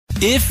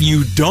if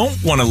you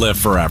don't want to live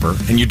forever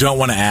and you don't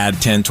want to add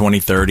 10, 20,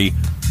 30,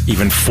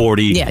 even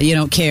 40 you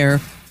don't care.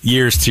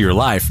 years to your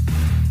life,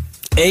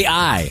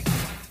 AI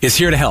is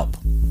here to help.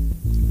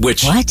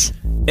 What?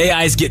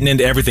 AI is getting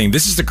into everything.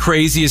 This is the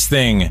craziest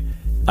thing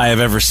I have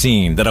ever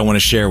seen that I want to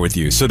share with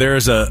you. So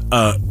there's a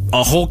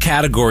whole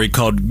category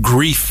called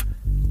grief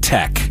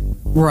tech.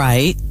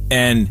 Right.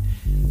 And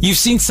you've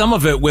seen some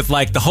of it with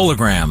like the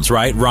holograms,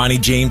 right? Ronnie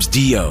James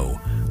Dio.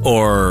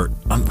 Or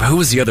who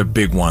was the other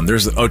big one?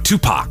 There's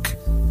Tupac.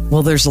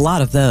 Well, there's a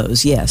lot of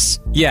those, yes.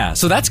 Yeah,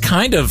 so that's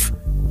kind of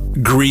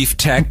grief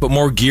tech, but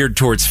more geared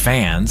towards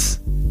fans.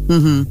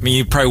 Mm-hmm. I mean,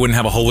 you probably wouldn't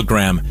have a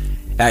hologram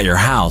at your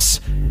house,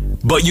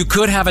 but you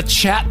could have a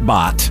chat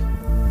bot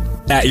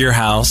at your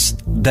house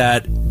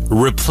that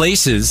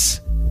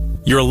replaces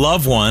your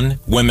loved one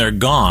when they're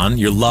gone,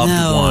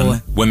 one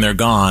when they're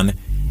gone,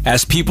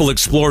 as people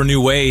explore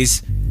new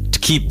ways to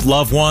keep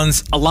loved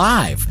ones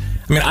alive.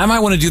 I mean, I might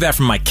want to do that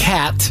for my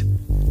cat,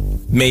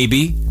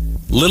 maybe.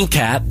 Little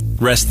cat,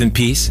 rest in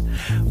peace.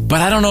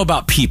 But I don't know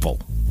about people.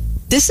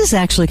 This is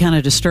actually kind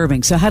of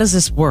disturbing. So how does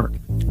this work?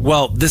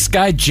 Well, this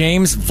guy,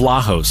 James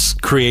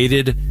Vlahos,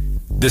 created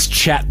this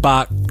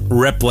chatbot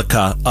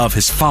replica of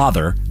his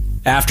father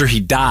after he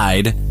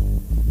died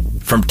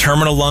from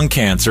terminal lung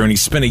cancer. And he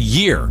spent a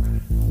year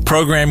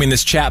programming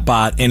this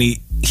chatbot, and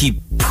he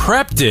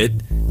prepped it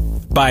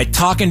by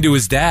talking to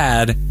his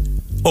dad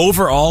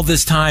over all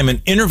this time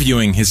and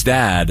interviewing his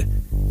dad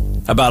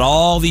about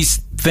all these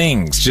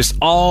things, just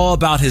all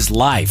about his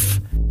life.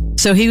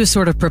 So he was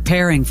sort of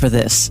preparing for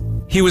this.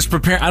 He was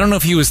preparing. I don't know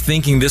if he was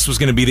thinking this was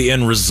going to be the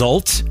end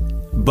result,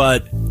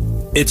 but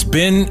it's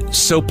been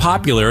so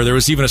popular. There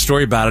was even a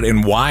story about it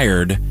in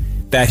Wired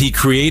that he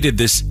created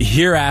this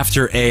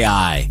Hereafter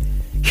AI.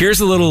 Here's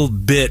a little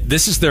bit.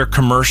 This is their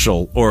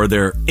commercial or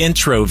their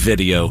intro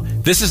video.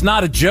 This is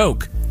not a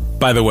joke,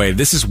 by the way.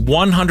 This is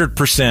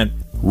 100%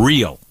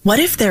 real. What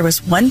if there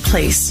was one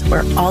place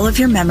where all of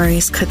your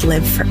memories could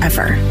live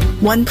forever?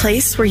 One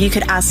place where you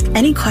could ask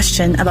any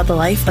question about the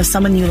life of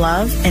someone you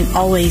love and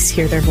always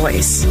hear their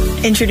voice.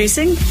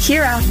 Introducing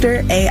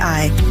Hereafter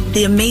AI,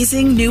 the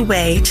amazing new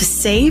way to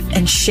save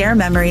and share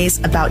memories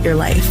about your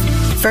life.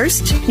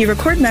 First, you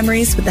record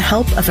memories with the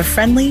help of a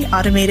friendly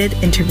automated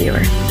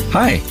interviewer.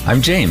 Hi,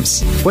 I'm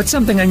James. What's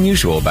something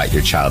unusual about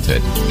your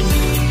childhood?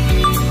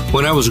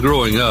 When I was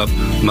growing up,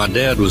 my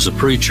dad was a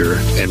preacher,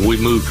 and we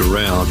moved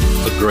around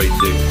a great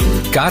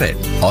deal. Got it.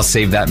 I'll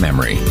save that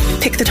memory.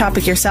 Pick the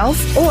topic yourself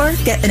or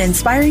get an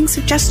inspiring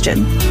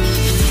suggestion.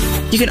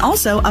 You can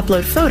also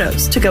upload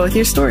photos to go with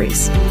your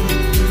stories.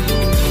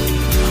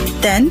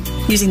 Then,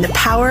 using the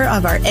power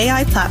of our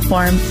AI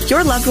platform,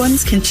 your loved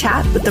ones can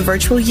chat with the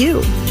virtual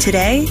you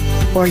today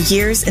or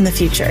years in the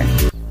future.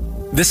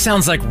 This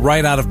sounds like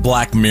right out of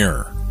Black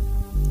Mirror.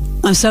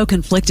 I'm so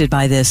conflicted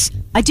by this.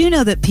 I do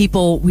know that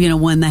people,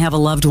 when they have a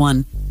loved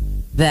one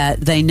that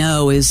they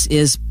know is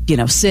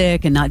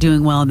sick and not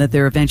doing well and that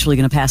they're eventually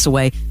going to pass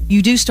away,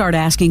 you do start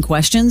asking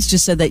questions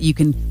just so that you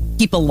can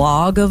keep a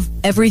log of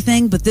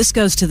everything. But this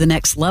goes to the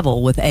next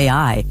level with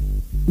AI.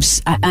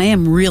 I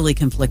am really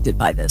conflicted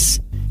by this.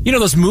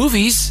 Those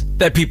movies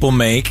that people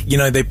make,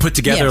 they put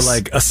together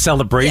like a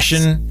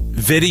celebration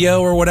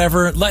video or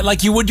whatever,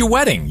 like you would your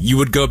wedding. You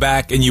would go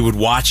back and you would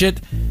watch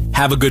it,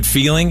 have a good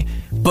feeling.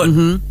 But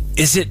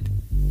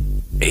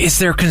is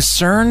there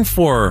concern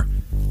for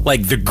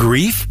like the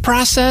grief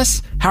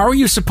process? How are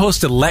you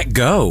supposed to let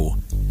go?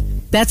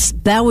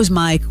 That was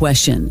my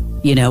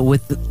question,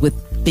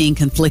 with being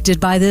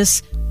conflicted by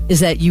this, is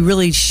that you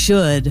really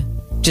should,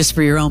 just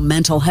for your own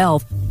mental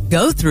health,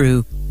 go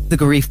through the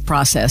grief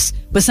process.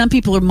 But some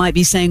people might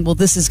be saying, well,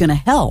 this is going to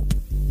help.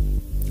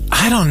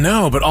 I don't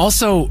know. But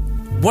also,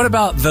 what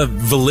about the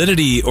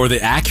validity or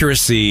the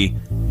accuracy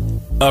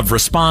of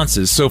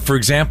responses? So, for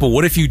example,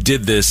 what if you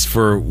did this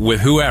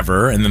with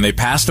whoever, and then they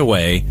passed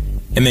away,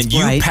 and then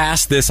you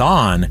passed this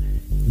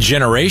on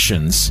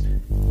generations,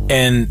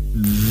 and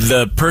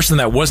the person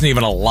that wasn't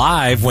even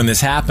alive when this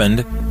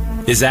happened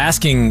is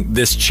asking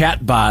this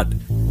chatbot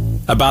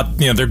about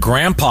their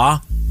grandpa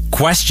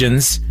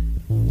questions,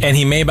 and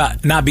he may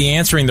not be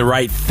answering the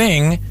right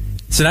thing.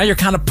 So now you're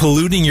kind of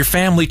polluting your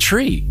family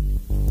tree.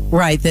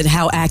 Right. That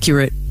how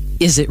accurate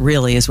is it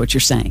really is what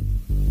you're saying.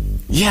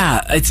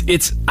 Yeah,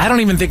 it's. I don't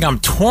even think I'm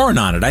torn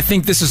on it. I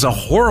think this is a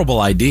horrible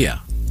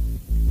idea.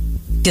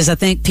 Because I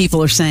think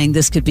people are saying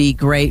this could be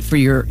great for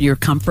your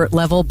comfort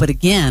level. But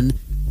again,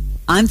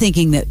 I'm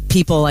thinking that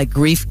people like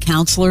grief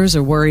counselors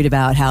are worried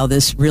about how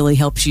this really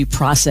helps you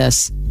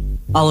process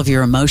all of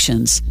your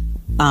emotions.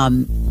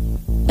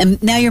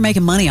 And now you're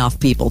making money off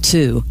people,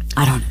 too.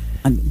 I don't know.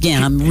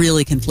 Again, I'm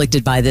really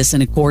conflicted by this.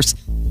 And, of course,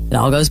 it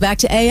all goes back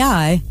to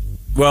AI.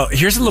 Well,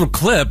 here's a little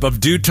clip of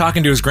dude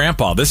talking to his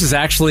grandpa. This is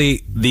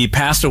actually the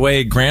passed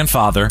away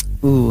grandfather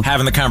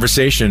having the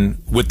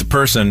conversation with the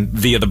person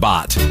via the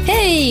bot.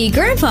 Hey,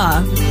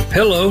 Grandpa.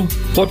 Hello.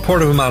 What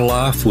part of my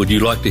life would you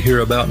like to hear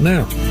about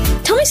now?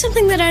 Tell me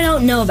something that I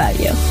don't know about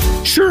you.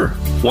 Sure.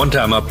 One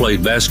time I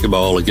played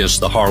basketball against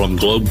the Harlem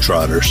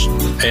Globetrotters,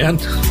 and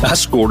I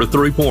scored a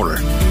three-pointer.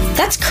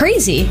 That's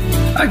crazy.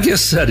 I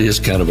guess that is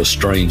kind of a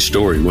strange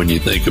story when you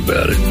think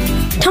about it.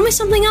 Tell me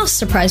something else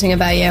surprising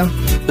about you.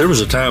 There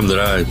was a time that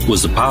I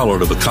was the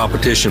pilot of a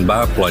competition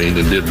biplane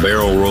and did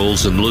barrel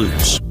rolls and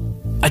loops.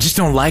 I just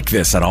don't like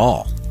this at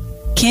all.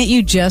 Can't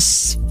you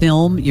just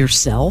film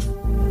yourself?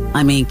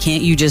 I mean,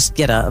 can't you just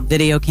get a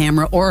video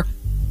camera or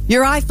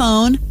your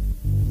iPhone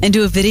and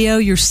do a video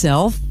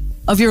yourself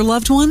of your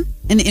loved one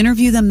and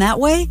interview them that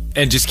way?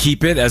 And just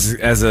keep it as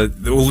a,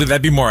 well,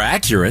 that'd be more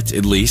accurate,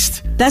 at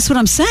least. That's what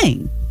I'm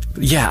saying.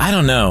 Yeah, I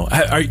don't know.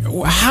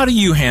 How do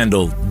you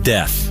handle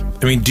death?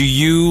 I mean, do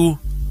you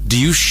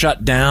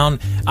shut down?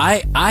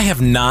 I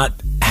have not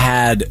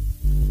had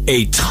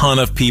a ton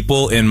of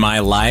people in my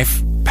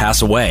life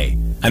pass away.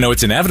 I know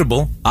it's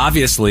inevitable,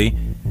 obviously.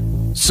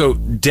 So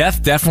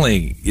death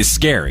definitely is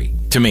scary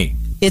to me.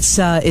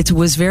 It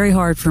was very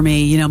hard for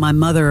me. You know, I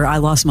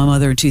lost my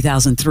mother in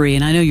 2003,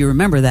 and I know you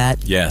remember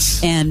that.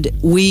 Yes. And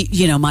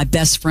my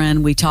best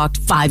friend, we talked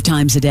 5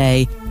 times a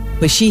day,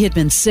 but she had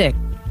been sick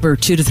for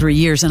 2 to 3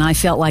 years, and I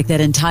felt like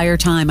that entire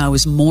time I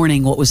was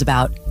mourning what was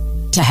about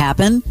to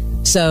happen.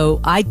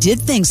 So I did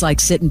things like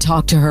sit and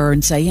talk to her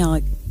and say,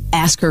 like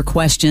ask her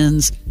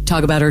questions,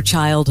 talk about her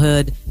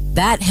childhood.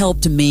 That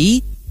helped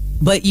me.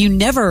 But you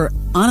never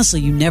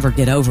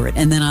get over it.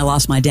 And then I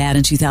lost my dad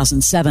in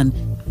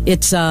 2007.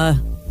 It's, I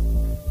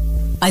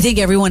think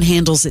everyone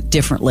handles it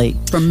differently.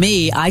 For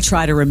me, I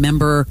try to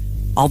remember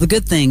all the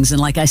good things.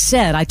 And like I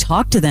said, I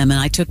talked to them and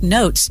I took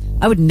notes.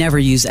 I would never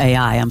use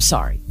AI. I'm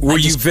sorry. Were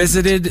you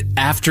visited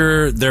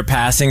after their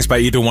passings by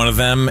either one of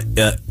them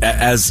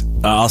as,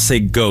 I'll say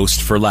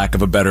ghost for lack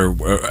of a better,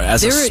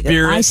 as a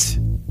spirit?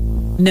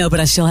 No, but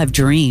I still have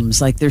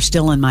dreams. Like they're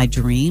still in my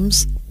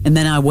dreams. And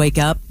then I wake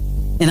up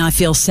and I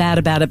feel sad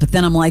about it, but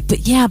then I'm like, but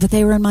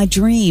they were in my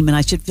dream and I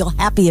should feel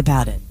happy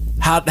about it.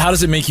 How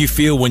does it make you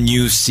feel when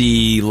you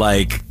see,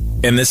 like,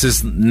 and this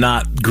is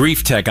not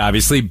grief tech,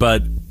 obviously,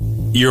 but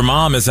your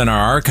mom is in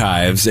our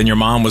archives and your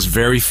mom was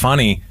very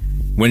funny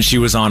when she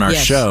was on our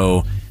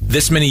show.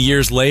 This many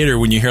years later,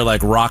 when you hear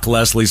like Rock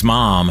Leslie's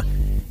mom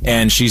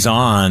and she's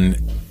on.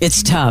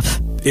 It's tough.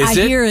 I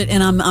hear it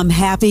and I'm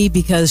happy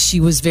because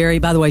she was very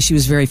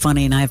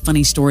funny and I have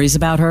funny stories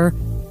about her.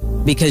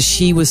 Because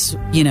she was,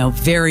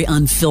 very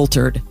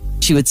unfiltered.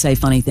 She would say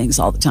funny things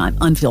all the time,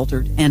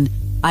 unfiltered. And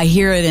I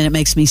hear it and it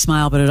makes me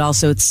smile, but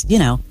it's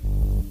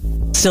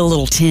still a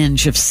little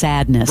tinge of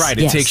sadness. Right,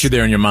 it takes you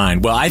there in your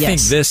mind. Well, I think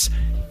this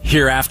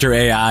Hereafter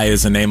AI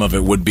is the name of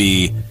it would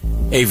be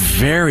a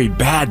very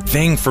bad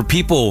thing for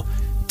people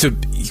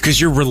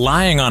because you're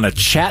relying on a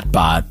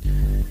chatbot.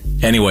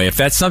 Anyway, if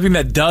that's something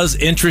that does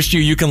interest you,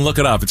 you can look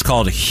it up. It's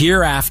called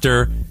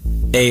Hereafter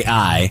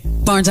AI.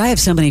 Barnes, I have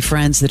so many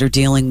friends that are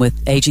dealing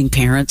with aging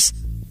parents.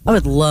 I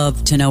would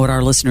love to know what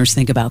our listeners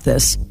think about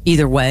this.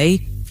 Either way,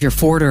 if you're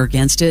for it or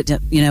against it,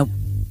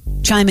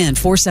 chime in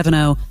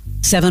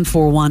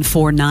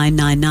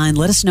 470-741-4999.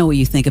 Let us know what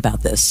you think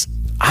about this.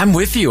 I'm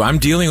with you. I'm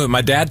dealing with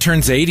my dad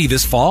turns 80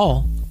 this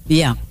fall.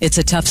 Yeah, it's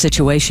a tough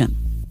situation.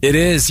 It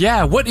is.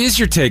 Yeah. What is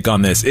your take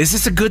on this? Is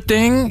this a good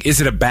thing? Is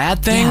it a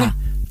bad thing? Yeah.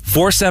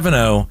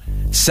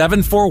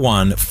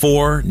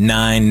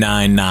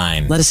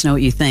 470-741-4999. Let us know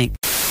what you think.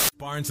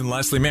 Barnes and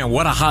Leslie, man,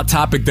 what a hot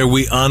topic that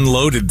we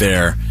unloaded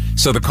there.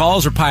 So the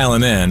calls are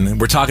piling in.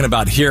 We're talking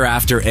about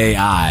Hereafter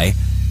AI,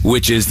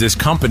 which is this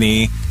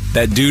company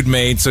that dude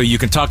made so you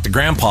can talk to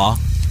grandpa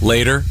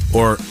later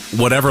or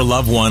whatever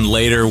loved one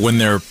later when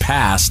they're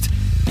passed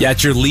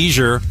at your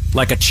leisure,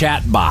 like a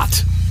chat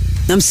bot.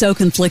 I'm so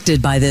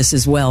conflicted by this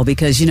as well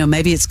because,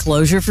 maybe it's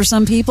closure for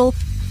some people.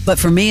 But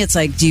for me, it's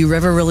like, do you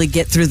ever really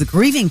get through the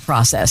grieving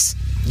process?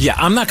 Yeah,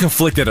 I'm not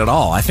conflicted at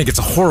all. I think it's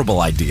a horrible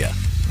idea.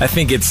 I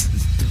think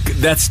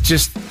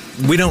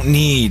we don't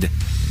need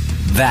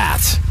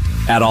that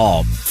at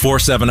all.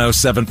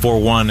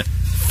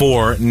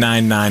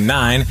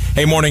 470-741-4999.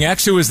 Hey, Morning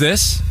X, who is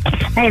this?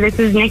 Hey, this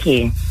is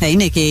Nikki. Hey,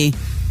 Nikki.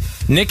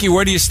 Nikki,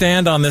 where do you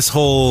stand on this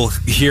whole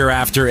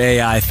Hereafter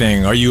AI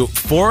thing? Are you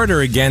for it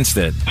or against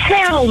it?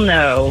 Hell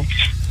no.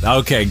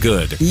 Okay,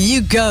 good.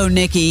 You go,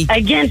 Nikki.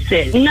 Against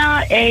it.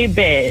 Not a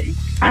bit.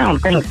 I don't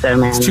think so,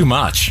 man. It's too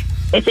much.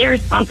 It's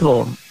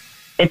irresponsible.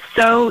 It's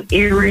so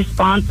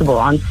irresponsible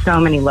on so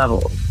many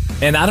levels.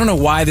 And I don't know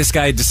why this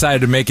guy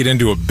decided to make it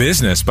into a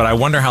business, but I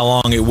wonder how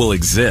long it will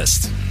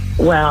exist.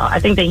 Well,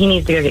 I think that he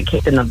needs to go get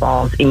kicked in the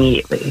balls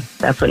immediately.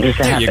 That's what needs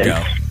to happen. There you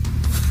go.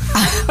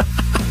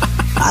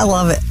 I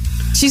love it.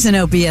 She's an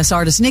OBS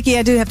artist. Nikki,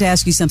 I do have to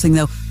ask you something,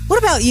 though. What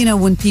about,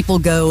 when people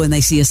go and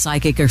they see a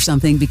psychic or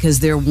something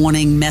because they're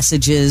wanting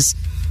messages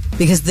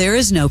because there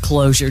is no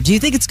closure? Do you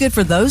think it's good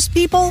for those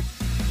people?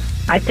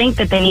 I think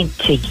that they need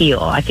to heal.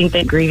 I think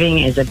that grieving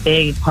is a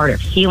big part of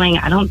healing.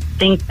 I don't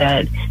think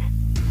that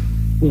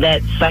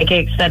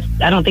psychics,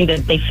 I don't think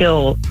that they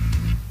feel,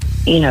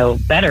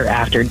 better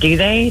after. Do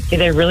they? Do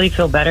they really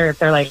feel better if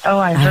they're like, oh,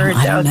 I heard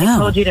they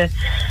told you to.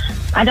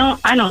 I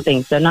don't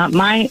think so. Not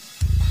my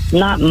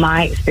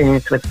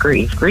experience with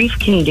grief. Grief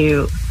can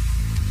do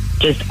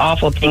just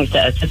awful things to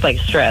us, just like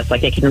stress.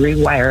 Like, it can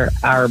rewire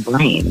our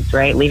brains,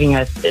 right? Leaving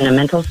us in a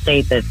mental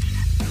state that's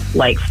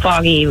like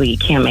foggy. We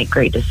can't make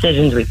great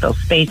decisions. We feel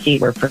spacey.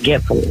 We're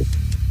forgetful,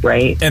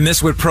 right? And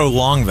this would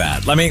prolong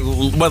that. I mean,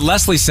 what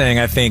Leslie's saying,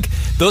 I think,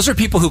 those are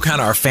people who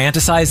kind of are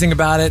fantasizing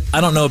about it. I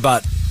don't know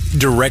about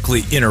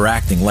directly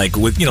interacting, like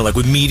with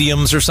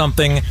mediums or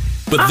something.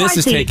 But this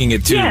is taking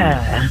it to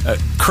a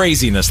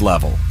craziness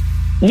level.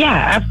 Yeah,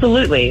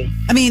 absolutely.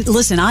 I mean,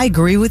 listen, I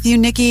agree with you,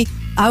 Nikki.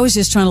 I was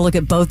just trying to look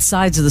at both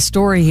sides of the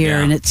story here,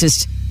 and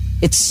it's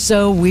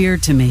so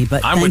weird to me.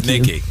 But I'm with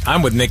Nikki.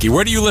 I'm with Nikki.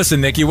 Where do you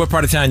listen, Nikki? What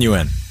part of town you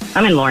in?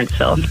 I'm in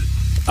Lawrenceville.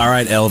 All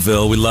right,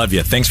 Elville, we love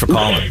you. Thanks for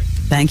calling.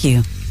 Thank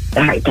you.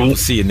 All right, thanks. We'll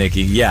see you,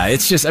 Nikki. Yeah,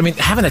 it's just, I mean,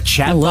 having a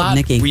chat bot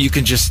where you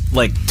can just,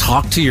 like,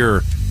 talk to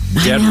your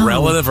dead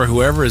relative or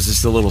whoever is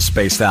just a little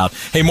spaced out.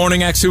 Hey,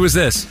 Morning X, who is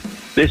this?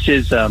 This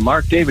is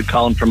Mark David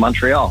calling from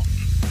Montreal.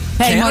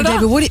 Hey, Mark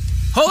David,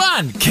 hold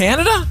on,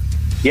 Canada?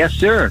 Yes,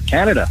 sir,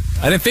 Canada.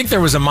 I didn't think there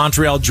was a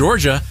Montreal,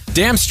 Georgia.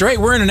 Damn straight,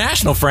 we're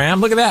international,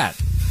 Fram. Look at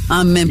that.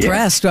 I'm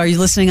impressed. Are you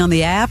listening on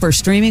the app or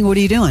streaming? What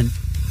are you doing?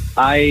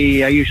 I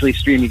usually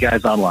stream you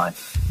guys online.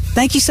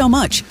 Thank you so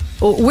much.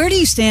 Where do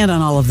you stand on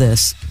all of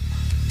this?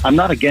 I'm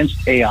not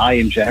against AI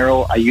in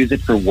general. I use it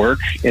for work.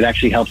 It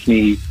actually helps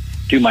me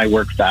do my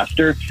work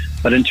faster.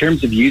 But in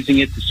terms of using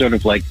it to sort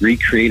of like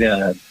recreate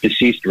a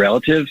deceased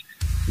relative,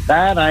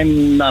 that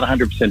I'm not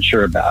 100%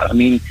 sure about. I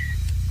mean,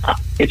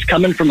 it's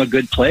coming from a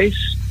good place,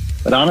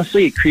 but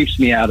honestly, it creeps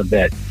me out a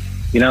bit.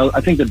 You know,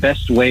 I think the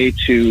best way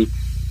to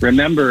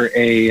remember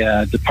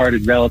a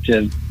departed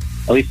relative,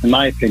 at least in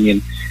my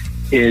opinion,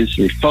 is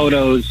through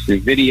photos,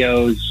 through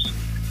videos,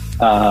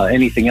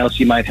 anything else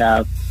you might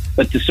have.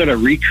 But to sort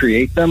of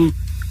recreate them,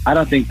 I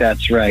don't think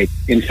that's right.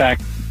 In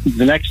fact,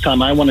 the next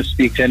time I want to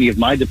speak to any of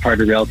my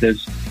departed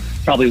relatives,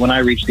 probably when I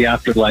reach the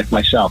afterlife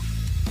myself.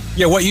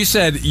 Yeah, what you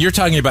said, you're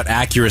talking about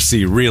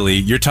accuracy, really.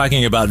 You're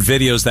talking about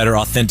videos that are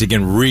authentic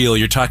and real.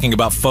 You're talking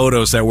about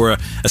photos that were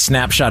a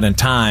snapshot in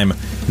time,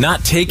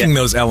 not taking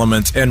those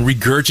elements and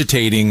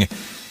regurgitating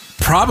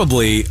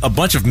probably a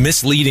bunch of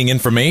misleading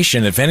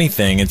information, if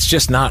anything. It's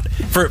just not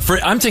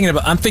I'm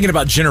thinking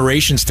about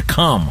generations to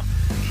come.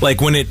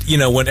 Like when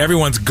when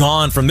everyone's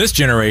gone from this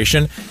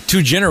generation,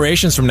 2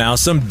 generations from now,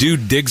 some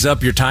dude digs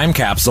up your time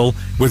capsule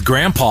with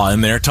grandpa in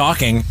there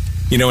talking,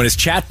 in his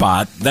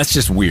chatbot. That's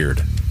just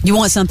weird. You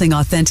want something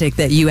authentic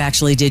that you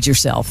actually did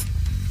yourself.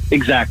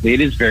 Exactly. It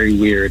is very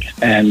weird.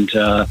 And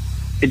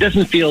it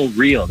doesn't feel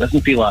real. It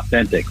doesn't feel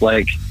authentic.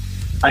 Like,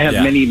 I have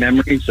many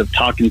memories of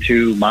talking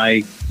to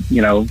my,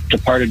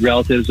 departed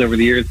relatives over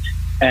the years.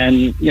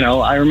 And,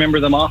 I remember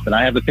them often.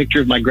 I have a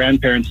picture of my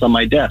grandparents on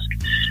my desk.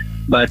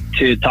 But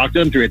to talk to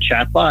them through a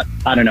chatbot,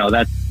 I don't know.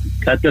 That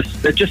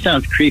just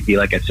sounds creepy,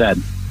 like I said.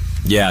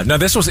 Yeah. No,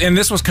 this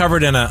was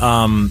covered in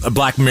a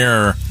Black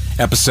Mirror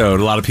episode.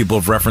 A lot of people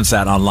have referenced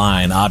that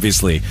online,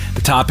 obviously.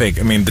 The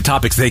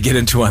topics they get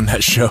into on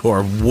that show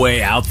are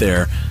way out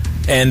there,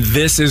 and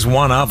this is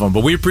one of them.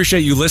 But we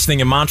appreciate you listening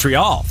in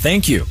Montreal.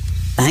 Thank you.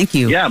 Thank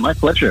you. Yeah, my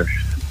pleasure.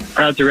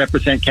 Proud to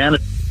represent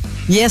Canada.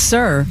 Yes,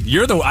 sir.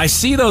 I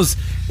see those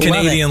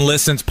Canadian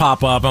listens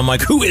pop up. I'm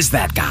like, who is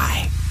that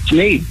guy? It's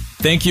me.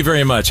 Thank you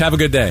very much. Have a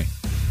good day.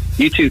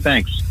 You too,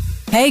 thanks.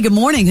 Hey, good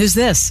morning. Who's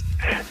this?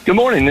 Good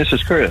morning. This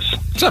is Chris.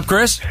 What's up,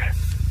 Chris?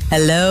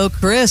 Hello,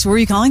 Chris. Where are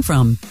you calling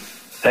from?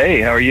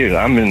 Hey, how are you?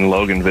 I'm in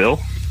Loganville.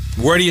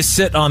 Where do you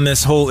sit on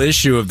this whole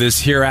issue of this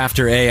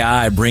Hereafter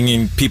AI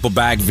bringing people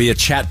back via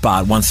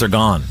chatbot once they're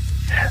gone?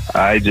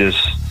 I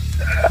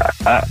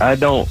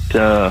don't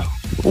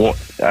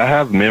I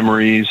have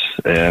memories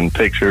and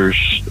pictures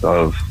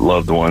of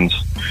loved ones,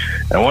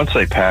 and once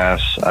they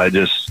pass, I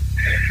just,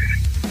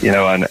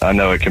 I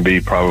know it can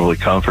be probably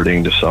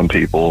comforting to some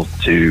people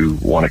to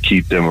want to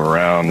keep them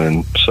around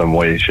in some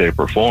way, shape,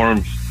 or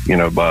form,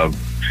 by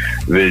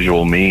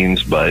visual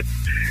means, but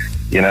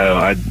they're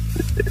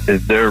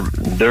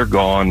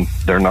gone.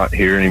 They're not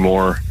here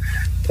anymore,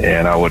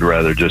 and I would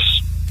rather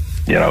just,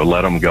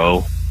 let them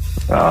go,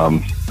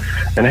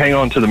 and hang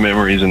on to the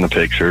memories and the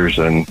pictures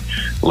and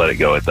let it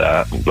go at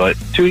that. But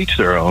to each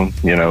their own.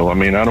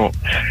 I don't.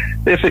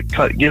 If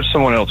it gives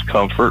someone else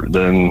comfort,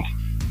 then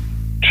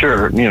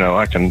sure,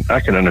 I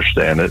can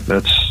understand it.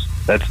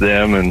 That's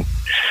them,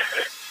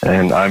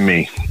 and I'm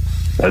me.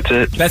 That's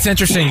it. That's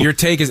interesting. Your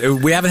take is,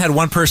 we haven't had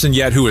one person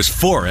yet who is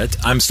for it.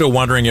 I'm still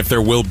wondering if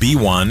there will be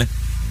one,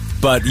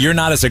 but you're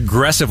not as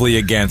aggressively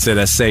against it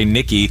as, say,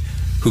 Nikki,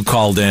 who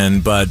called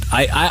in. But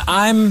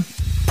I'm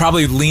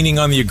probably leaning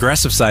on the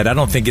aggressive side. I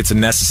don't think it's a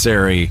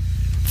necessary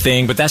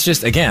thing, but that's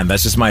just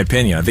my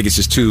opinion. I think it's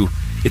just too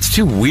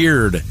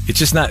weird. It's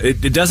just not,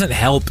 it doesn't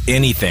help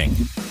anything.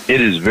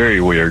 It is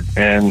very weird.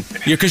 And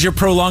because you're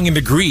prolonging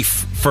the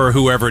grief for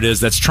whoever it is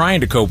that's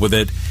trying to cope with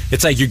it.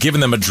 It's like you're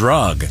giving them a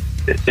drug.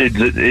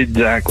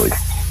 Exactly.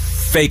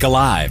 Fake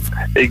alive.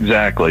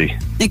 Exactly.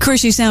 And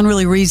Chris, you sound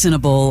really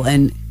reasonable,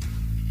 and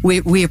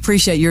we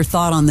appreciate your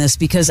thought on this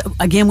because,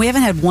 again, we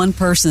haven't had one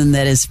person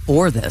that is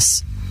for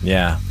this.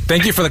 Yeah.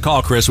 Thank you for the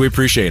call, Chris. We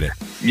appreciate it.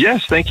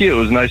 Yes, thank you. It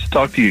was nice to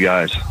talk to you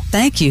guys.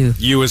 Thank you.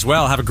 You as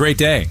well. Have a great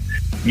day.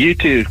 You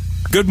too.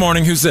 Good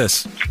morning. Who's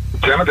this?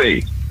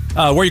 Timothy.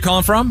 Where are you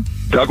calling from?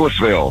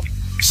 Douglasville.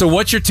 So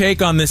what's your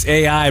take on this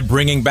AI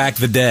bringing back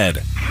the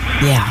dead?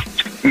 Yeah.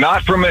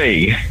 Not for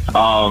me.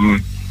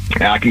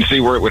 I can see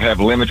where it would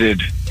have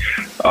limited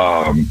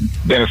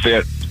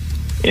benefit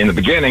in the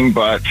beginning,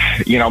 but,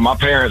 my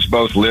parents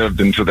both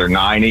lived into their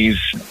 90s,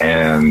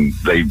 and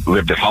they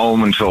lived at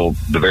home until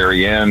the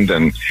very end,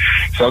 and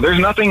so there's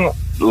nothing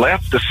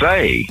left to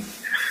say.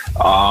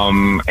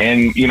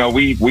 And,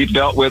 we've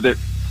dealt with it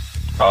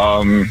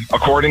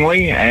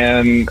accordingly,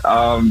 and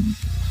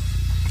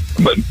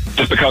but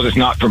just because it's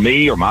not for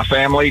me or my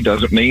family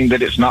doesn't mean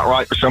that it's not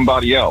right for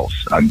somebody else.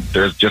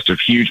 There's just a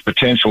huge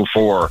potential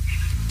for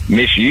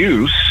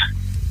misuse.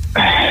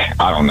 I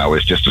don't know.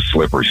 It's just a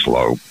slippery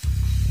slope.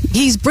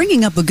 He's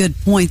bringing up a good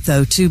point,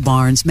 though, too,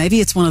 Barnes. Maybe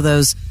it's one of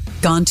those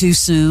gone too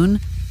soon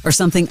or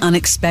something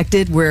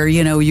unexpected where,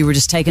 you were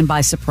just taken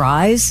by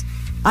surprise.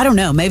 I don't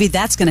know. Maybe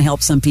that's going to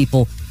help some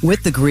people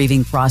with the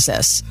grieving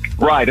process.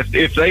 Right.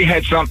 If they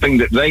had something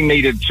that they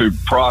needed to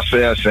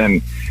process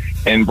and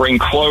bring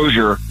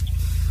closure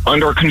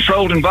under a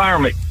controlled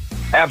environment,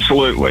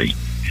 absolutely.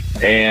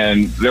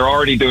 And they're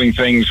already doing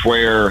things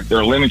where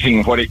they're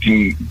limiting what it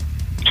can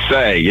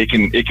say. It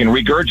can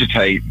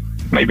regurgitate,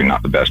 maybe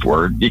not the best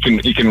word. You can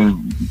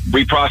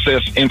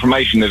reprocess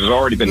information that has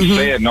already been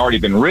said and already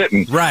been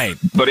written. Right.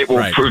 But it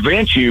will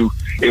prevent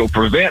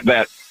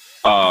that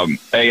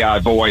AI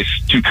voice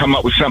to come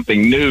up with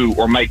something new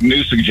or make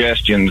new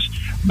suggestions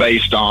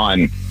based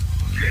on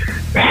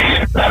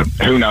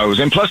who knows.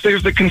 And plus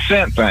there's the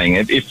consent thing.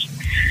 If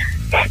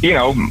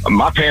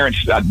my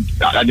parents,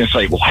 I just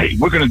say, well, hey,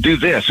 we're going to do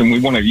this and we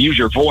want to use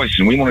your voice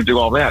and we want to do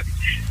all that.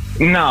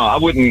 No, I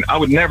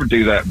would never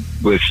do that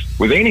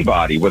with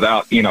anybody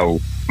without,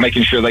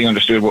 making sure they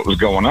understood what was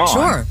going on.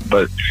 Sure.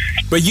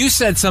 But you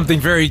said something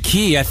very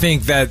key, I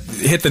think, that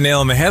hit the nail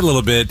on the head a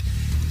little bit.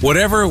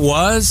 Whatever it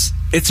was,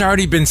 it's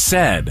already been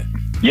said.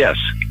 Yes.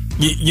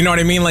 You know what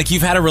I mean? Like,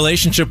 you've had a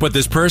relationship with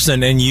this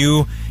person and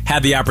you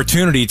had the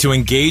opportunity to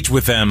engage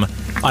with them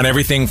on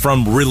everything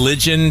from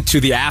religion to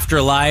the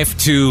afterlife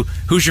to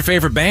who's your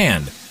favorite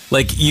band.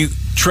 Like, you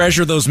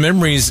treasure those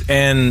memories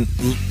and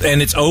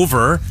it's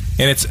over,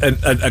 and it's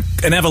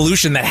an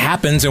evolution that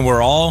happens, and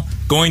we're all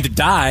going to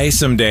die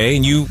someday,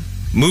 and you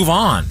move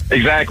on.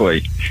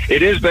 Exactly.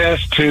 It is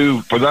best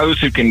for those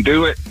who can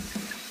do it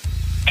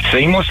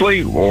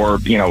seamlessly or,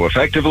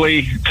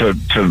 effectively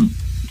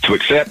to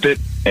accept it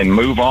and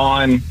move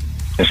on.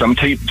 And some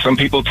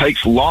people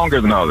takes longer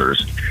than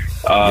others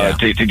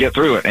to get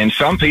through it. And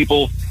some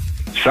people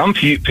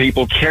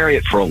carry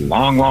it for a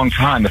long, long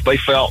time. If they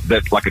felt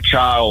that like a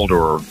child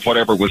or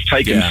whatever was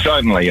taken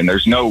suddenly and it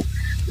was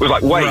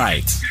like, wait,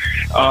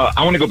 I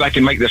want to go back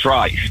and make this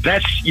right.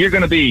 You're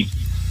going to be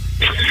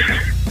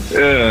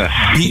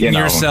beating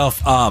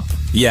yourself up.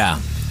 Yeah.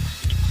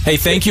 Hey,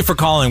 thank you for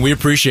calling. We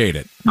appreciate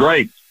it.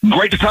 Great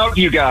to talk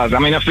to you guys. I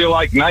mean, I feel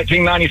like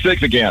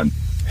 1996 again.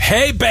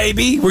 Hey,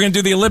 baby, we're going to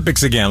do the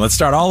Olympics again. Let's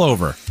start all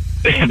over.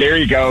 There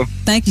you go.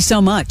 Thank you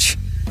so much.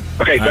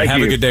 Okay, thank you.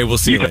 Have a good day. We'll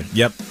see you later.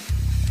 Yep.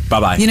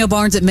 Bye-bye.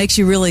 Barnes, it makes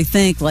you really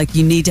think like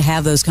you need to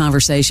have those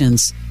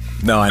conversations.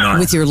 No, I know.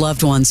 With your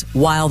loved ones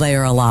while they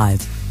are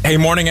alive. Hey,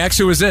 Morning X,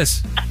 who is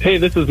this? Hey,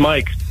 this is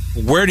Mike.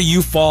 Where do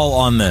you fall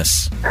on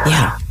this?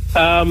 Yeah.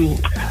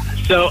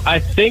 So I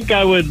think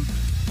I would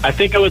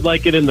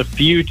like it in the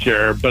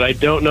future, but I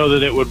don't know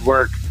that it would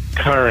work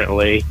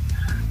currently.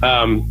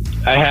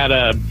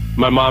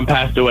 My mom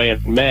passed away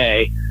in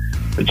May,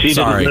 but she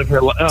didn't live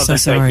her life. Oh, so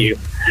sorry. Thank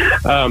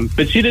you.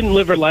 But she didn't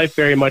live her life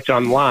very much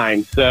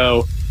online.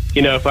 So,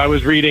 if I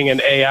was reading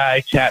an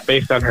AI chat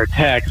based on her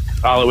text,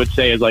 all it would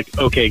say is like,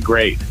 okay,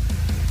 great.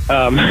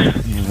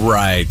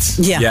 Right.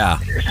 Yeah.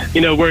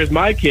 Whereas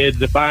my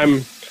kids, if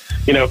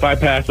I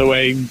pass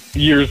away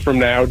years from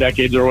now,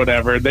 decades or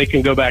whatever, they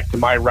can go back to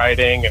my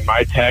writing and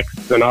my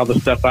texts and all the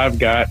stuff I've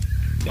got,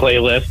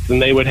 playlists,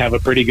 and they would have a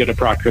pretty good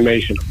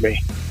approximation of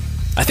me.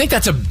 I think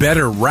that's a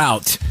better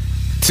route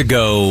to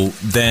go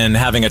than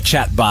having a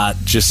chat bot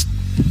just,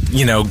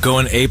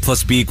 going A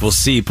plus B equals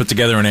C, put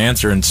together an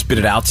answer and spit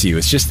it out to you.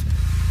 It's just,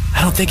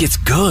 I don't think it's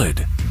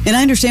good. And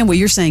I understand what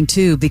you're saying,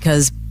 too,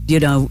 because,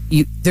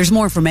 there's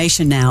more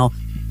information now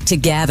to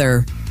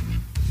gather,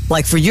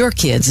 like for your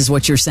kids is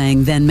what you're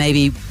saying, than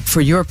maybe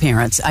for your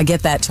parents. I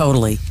get that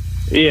totally.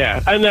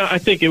 Yeah, I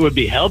think it would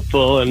be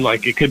helpful, and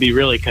like it could be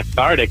really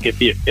cathartic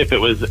if it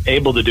was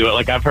able to do it.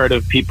 Like I've heard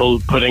of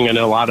people putting in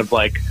a lot of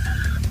like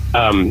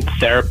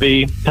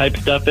therapy type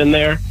stuff in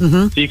there,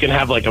 so you can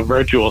have like a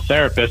virtual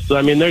therapist. So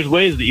I mean, there's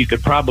ways that you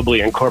could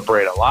probably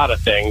incorporate a lot of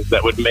things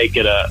that would make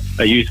it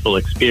a useful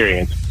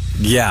experience.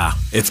 Yeah,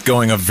 it's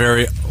going a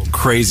very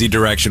crazy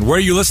direction. Where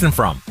are you listening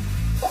from?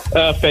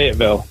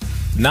 Fayetteville.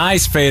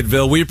 Nice,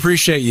 Fayetteville. We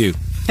appreciate you.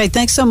 Hey,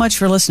 thanks so much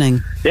for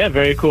listening. Yeah,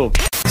 very cool.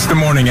 It's the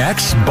Morning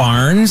X,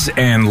 Barnes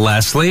and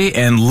Leslie,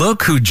 and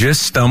look who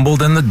just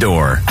stumbled in the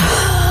door.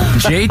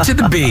 J to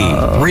the B.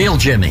 Real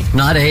Jimmy,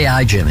 not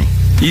AI Jimmy.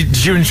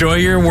 Did you enjoy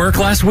your work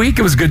last week?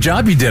 It was a good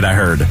job you did, I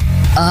heard.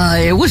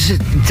 It was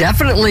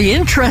definitely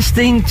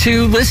interesting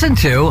to listen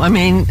to. I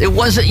mean, it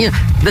wasn't,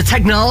 the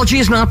technology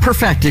is not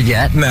perfected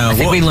yet. No. I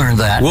think we learned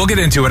that. We'll get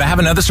into it. I have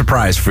another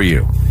surprise for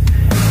you.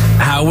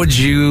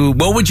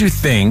 What would you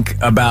think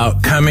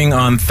about coming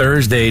on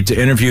Thursday to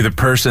interview the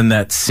person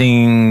that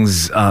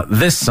sings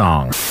this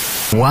song?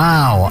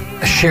 Wow.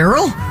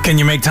 Cheryl? Can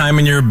you make time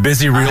in your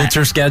busy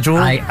realtor schedule?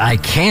 I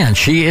can.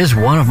 She is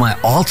one of my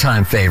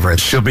all-time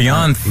favorites. She'll be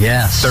on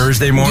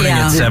Thursday morning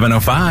at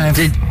 7:05.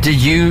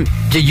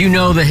 Did you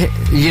know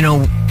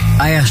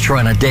I asked her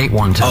on a date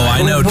one time. Oh,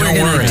 I know.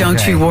 Don't worry.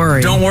 Don't you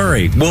worry. Don't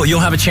worry. Well, you'll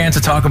have a chance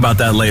to talk about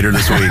that later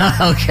this week.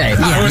 Okay.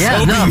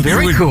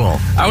 Very cool.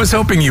 I was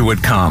hoping you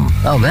would come.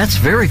 Oh, that's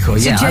very cool.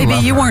 So, yeah,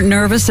 JB, you weren't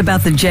nervous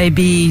about the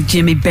JB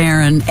Jimmy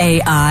Barron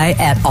AI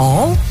at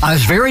all? I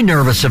was very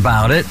nervous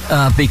about it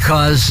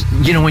because,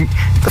 when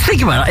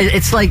think about it,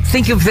 it's like,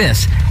 think of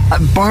this.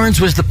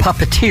 Barnes was the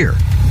puppeteer.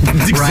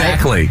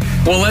 Exactly.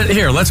 Right?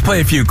 Well, let's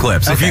play a few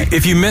clips. Okay.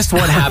 If you missed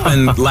what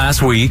happened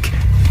last week,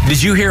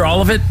 did you hear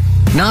all of it?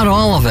 Not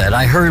all of it.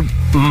 I heard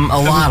a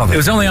lot of it. It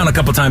was only on a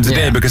couple times a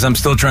day because I'm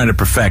still trying to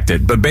perfect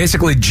it. But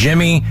basically,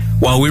 Jimmy,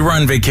 while we were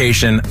on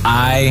vacation,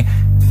 I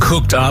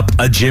cooked up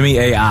a Jimmy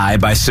AI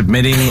by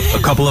submitting a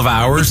couple of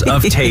hours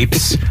of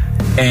tapes,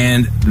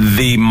 and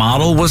the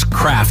model was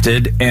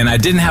crafted, and I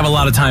didn't have a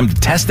lot of time to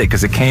test it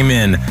because it came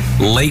in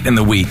late in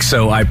the week.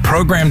 So I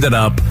programmed it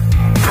up,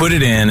 put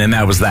it in, and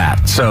that was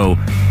that. So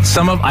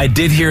I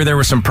did hear there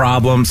were some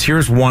problems.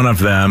 Here's one of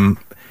them.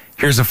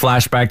 Here's a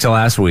flashback to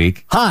last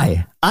week.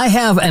 Hi, I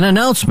have an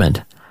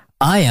announcement.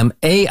 I am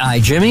AI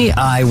Jimmy.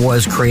 I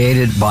was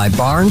created by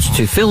Barnes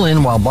to fill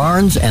in while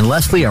Barnes and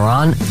Leslie are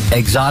on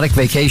exotic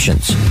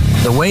vacations.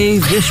 The way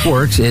this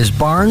works is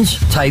Barnes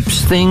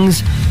types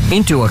things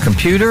into a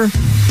computer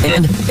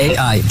and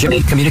AI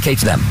Jimmy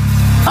communicates them.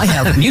 I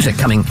have music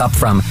coming up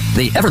from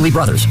the Everly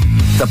Brothers,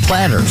 the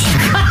Platters,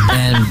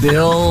 and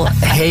Bill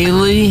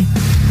Haley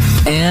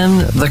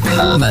and the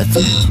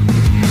Comets.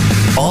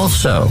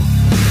 Also,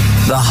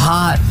 the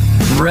Hot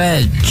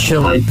Red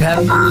Chili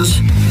Peppers.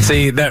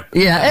 See that?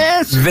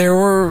 Yeah, there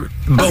were,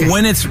 but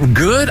when it's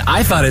good,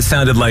 I thought it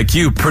sounded like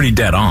you, pretty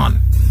dead on.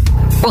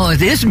 Well,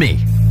 it is me.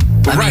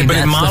 Right, but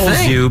it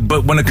models you.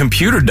 But when a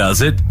computer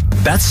does it,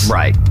 that's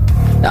right.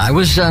 I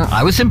was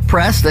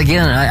impressed.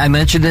 Again, I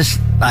mentioned this.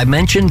 I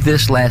mentioned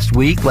this last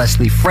week,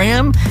 Leslie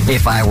Fram.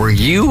 If I were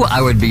you,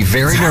 I would be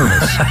very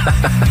nervous.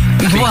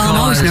 Well, I'm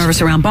always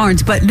nervous around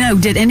Barnes. But no,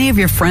 did any of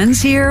your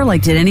friends here?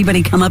 Like, did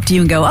anybody come up to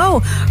you and go, "Oh,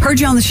 heard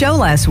you on the show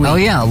last week"? Oh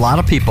yeah, a lot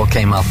of people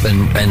came up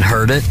and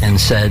heard it and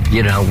said,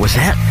 was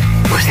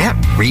that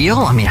real?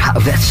 I mean,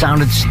 that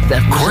sounded.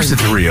 Of course,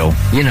 it's real.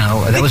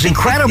 That was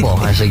incredible.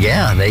 I said,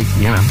 yeah,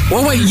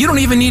 Well, wait, you don't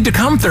even need to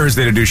come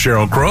Thursday to do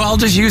Sheryl Crow. I'll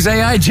just use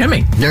AI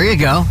Jimmy. There you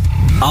go.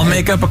 I'll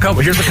make up a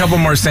couple. Here's a couple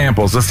more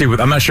samples. Let's see.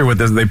 I'm not sure what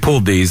they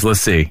pulled these.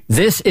 Let's see.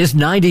 This is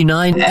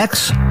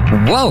 99X.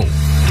 Whoa.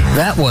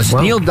 That was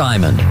Neil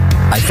Diamond,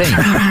 I think.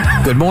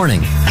 Good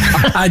morning.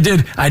 I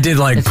did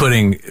like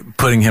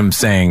putting him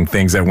saying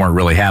things that weren't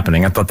really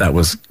happening. I thought that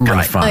was kind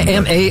of fun. I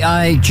am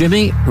AI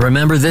Jimmy.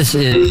 Remember, this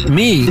is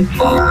me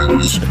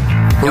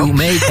who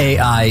made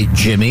AI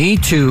Jimmy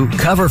to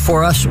cover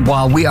for us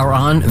while we are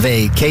on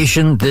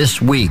vacation this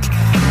week.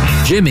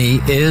 Jimmy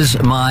is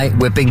my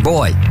whipping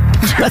boy.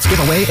 Let's give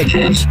away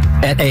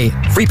a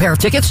free pair of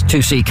tickets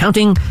to see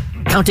Counting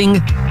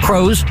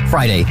Crows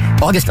Friday,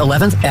 August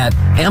 11th at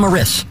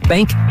Amaris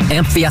Bank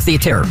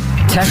Amphitheater.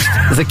 Text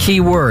the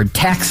keyword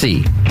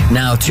taxi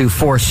now to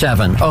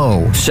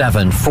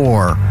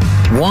 47074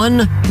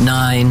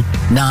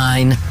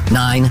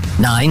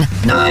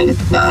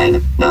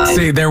 1999999.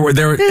 See, there were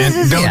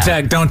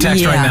and don't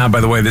text right now. By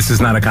the way, this is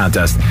not a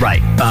contest,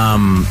 right?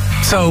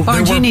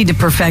 You need to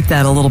perfect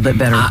that a little bit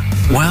better.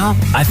 Well,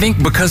 I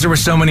think because there were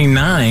so many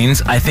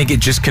nines, I think it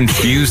just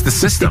confused the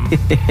system.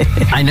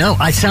 I know.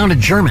 I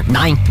sounded German.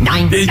 Nine.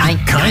 Kind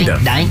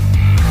of.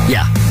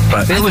 Yeah,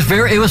 but it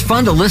was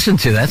fun to listen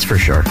to. That's for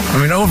sure. I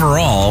mean,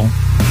 overall,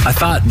 I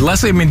thought,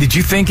 Leslie. I mean, did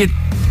you think it?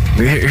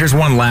 Here's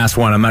one last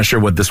one. I'm not sure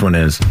what this one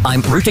is.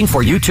 I'm rooting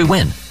for you to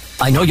win.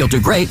 I know you'll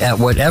do great at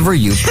whatever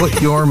you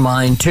put your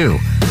mind to.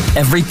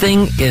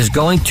 Everything is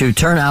going to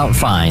turn out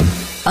fine.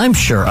 I'm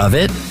sure of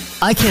it.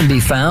 I can be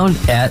found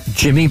at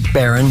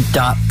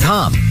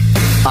jimmybarron.com.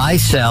 I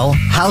sell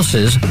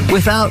houses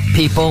without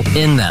people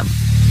in them.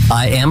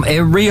 I am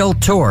a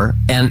realtor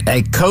and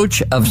a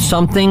coach of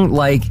something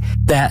like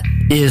that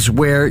is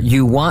where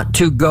you want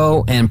to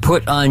go and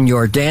put on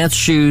your dance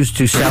shoes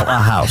to sell a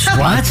house.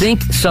 What? I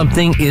think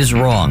something is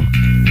wrong.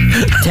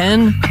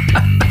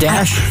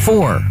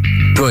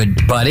 10-4.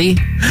 Good, buddy.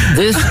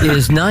 This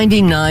is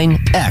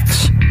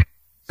 99X.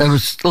 There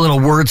was a little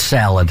word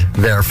salad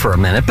there for a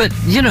minute, but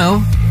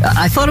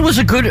I thought it was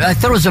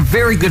a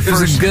very good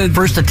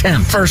first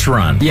attempt. First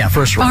run. Yeah,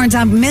 first run. Barnes,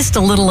 I missed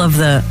a little of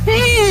the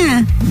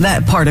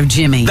that part of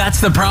Jimmy. That's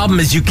the problem,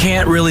 is you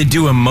can't really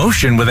do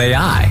emotion with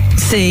AI.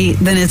 See,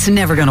 then it's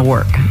never going to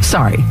work.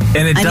 Sorry.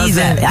 And it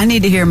doesn't. I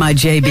need to hear my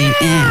JB.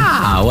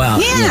 Ah,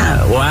 well,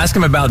 yeah. Well, ask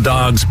him about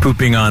dogs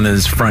pooping on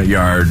his front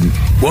yard.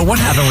 Well, what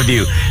happened with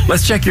you?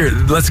 Let's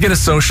get a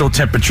social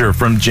temperature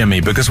from Jimmy,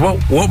 because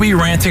what were you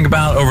ranting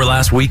about over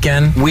last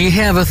weekend? We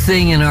have a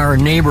thing in our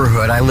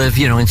neighborhood. I live,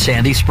 in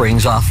Sandy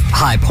Springs off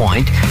High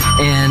Point,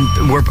 and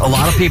a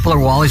lot of people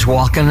are always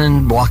walking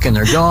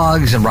their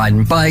dogs and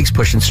riding bikes,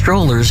 pushing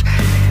strollers,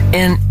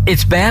 and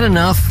it's bad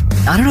enough.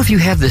 I don't know if you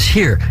have this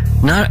here.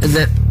 Not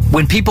that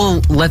when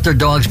people let their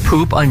dogs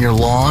poop on your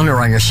lawn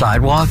or on your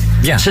sidewalk.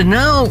 Yeah. So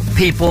now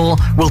people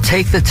will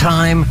take the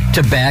time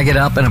to bag it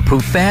up in a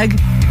poop bag,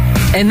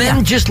 and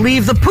then just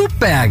leave the poop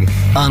bag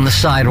on the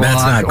sidewalk.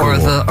 That's not cool.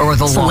 or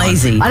the It's lawn.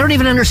 lazy. I don't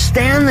even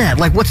understand that.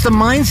 Like, what's the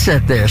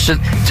mindset there? So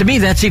to me,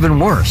 that's even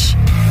worse,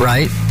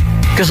 right?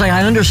 Because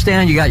I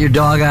understand you got your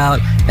dog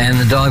out and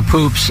the dog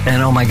poops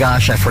and, oh my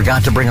gosh, I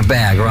forgot to bring a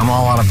bag, or I'm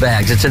all out of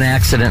bags. It's an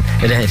accident.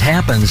 It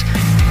happens.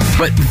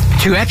 But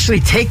to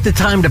actually take the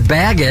time to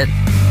bag it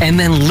and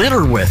then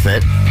litter with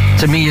it,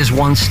 to me, is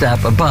one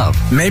step above.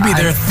 Maybe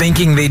they're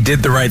thinking they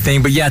did the right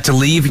thing, but to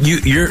leave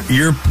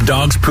your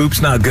dog's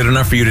poop's not good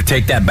enough for you to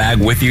take that bag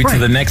with you to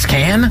the next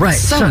can? Right.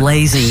 So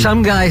lazy.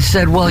 Some guy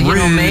said, well,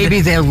 Rude.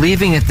 maybe they're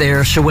leaving it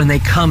there so when they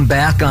come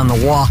back on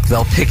the walk,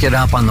 they'll pick it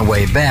up on the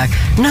way back.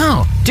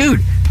 No,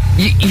 dude,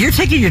 you're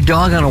taking your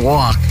dog on a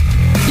walk,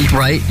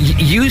 right?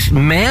 You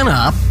man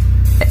up,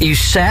 you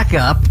sack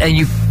up, and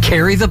you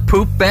carry the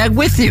poop bag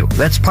with you.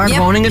 That's part of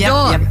owning a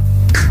dog.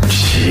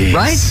 Jeez.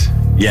 Right?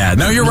 Yeah,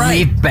 no, you're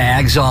right. Leave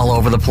bags all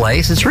over the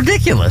place. It's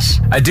ridiculous.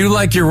 I do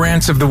like your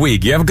rants of the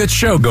week. You have a good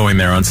show going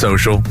there on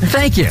social.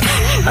 Thank you.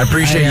 I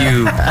appreciate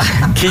you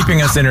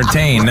keeping us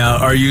entertained. Now,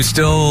 are you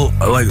still,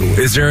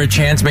 is there a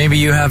chance maybe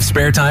you have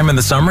spare time in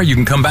the summer? You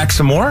can come back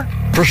some more?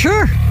 For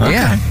sure. Okay.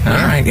 Yeah.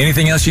 All right.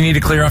 Anything else you need to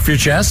clear off your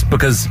chest?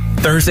 Because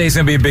Thursday's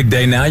going to be a big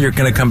day now. You're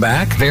going to come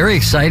back? Very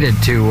excited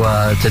to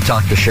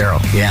talk to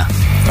Cheryl. Yeah.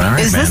 All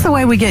right, Is this the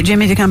way we get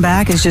Jimmy to come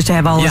back? Is just to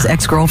have all his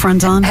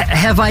ex-girlfriends on?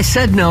 Have I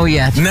said no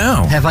yet?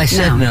 No. Have I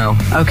said no?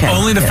 Okay.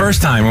 Only the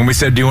first time when we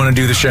said, do you want to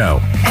do the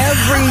show?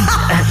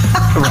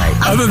 Right.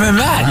 Other than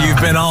that, you've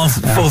been all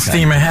full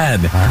steam ahead.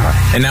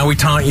 And now we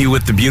taunt you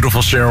with the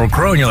beautiful Sheryl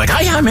Crow, and you're like, oh,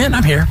 yeah, I'm in.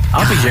 I'm here.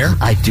 I'll be here.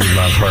 I do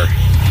love her.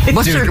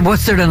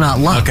 What's there to not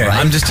love? Okay, right?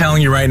 I'm just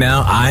telling you right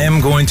now, I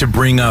am going to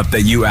bring up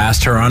that you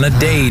asked her on a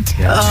date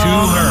to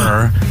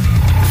her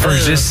for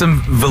just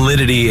some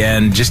validity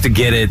and just to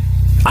get it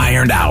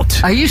ironed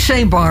out. Are you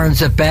saying,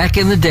 Barnes, that back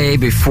in the day,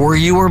 before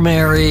you were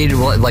married,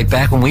 like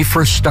back when we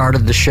first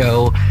started the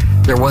show,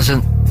 there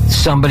wasn't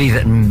somebody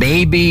that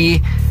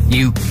maybe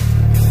you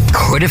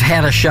could have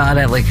had a shot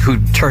at, like, who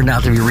turned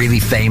out to be really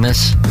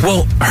famous?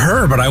 Well,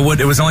 her, but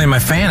it was only my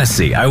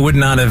fantasy. I would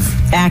not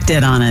have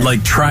acted on it.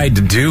 Like, tried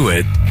to do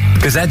it,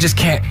 because that just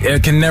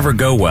it can never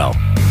go well.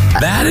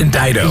 That and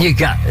Dido.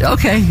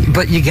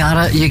 But you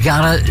gotta,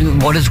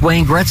 what does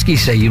Wayne Gretzky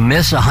say? You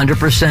miss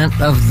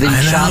 100% of the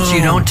shots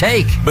you don't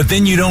take. But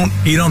then you don't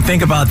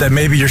think about that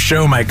maybe your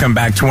show might come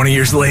back 20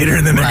 years later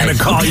and then they're going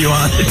to call you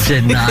on it.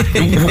 Did not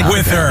think about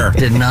with that. her.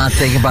 Did not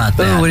think about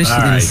that. Oh, what is she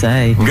going to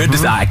say? Good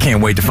to I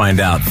can't wait to find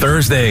out.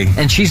 Thursday.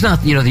 And she's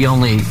not, the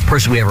only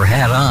person we ever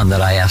had on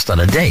that I asked on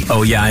a date.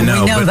 Oh, yeah, I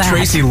know. We know but that.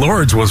 Tracy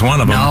Lords was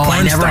one of them. No,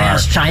 I never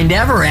asked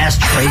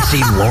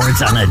Tracy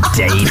Lords on a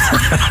date.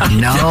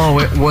 No,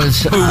 it was...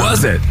 Who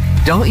was it?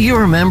 Don't you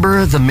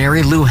remember the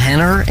Mary Lou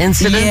Henner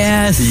incident?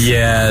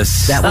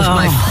 Yes. That was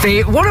my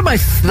favorite. One of my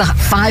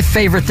 5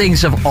 favorite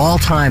things of all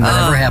time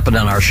that ever happened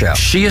on our show.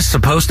 She is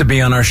supposed to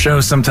be on our show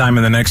sometime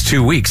in the next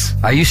 2 weeks.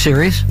 Are you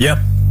serious? Yep.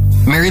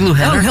 Mary Lou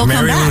Henner?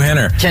 Mary Lou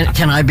Henner.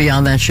 Can I be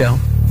on that show?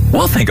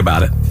 We'll think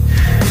about it.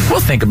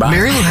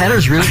 Mary Lou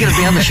Henner's really going to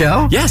be on the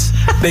show? Yes.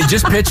 They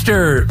just pitched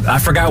her. I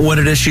forgot what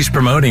it is she's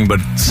promoting,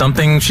 but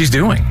something she's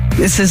doing.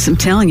 I'm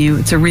telling you,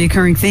 it's a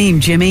reoccurring theme.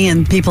 Jimmy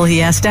and people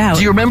he asked out.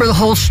 Do you remember the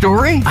whole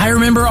story? I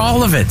remember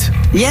all of it.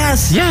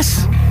 Yes.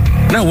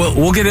 No,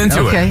 we'll get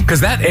into it.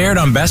 Because that aired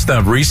on Best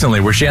Of recently,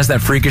 where she has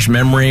that freakish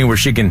memory where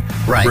she can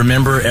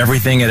remember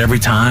everything at every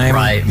time.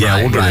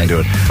 We'll get into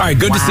it. All right,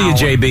 good to see you,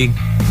 JB.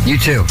 You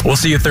too. We'll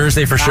see you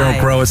Thursday for Sheryl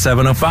Crow at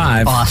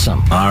 7:05. Awesome.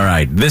 All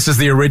right, this is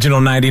the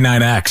original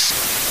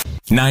 99X.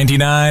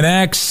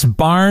 99X,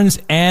 Barnes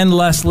and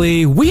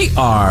Leslie, we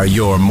are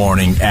your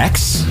morning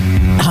X.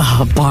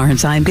 Oh,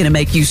 Barnes, I'm going to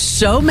make you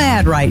so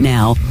mad right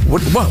now.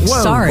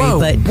 Sorry,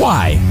 but...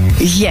 Why?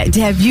 Yeah,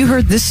 have you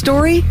heard this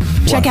story?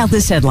 Check out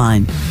this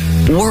headline.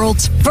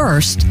 World's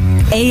first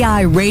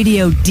AI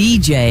radio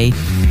DJ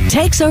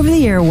takes over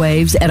the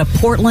airwaves at a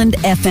Portland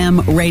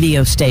FM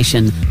radio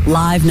station,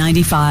 Live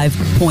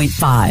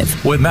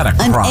 95.5. Wasn't that a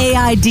An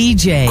AI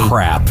DJ.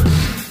 Crap.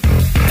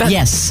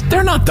 Yes.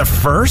 They're not the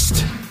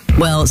first.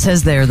 Well, it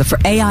says there,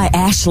 AI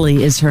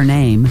Ashley is her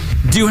name.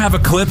 Do you have a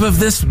clip of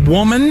this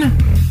woman?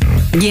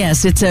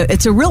 Yes, it's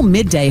a real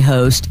midday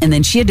host, and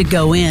then she had to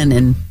go in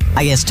and,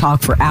 I guess,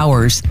 talk for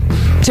hours.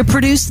 to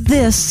produce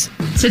this.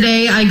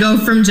 Today, I go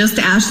from just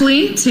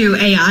Ashley to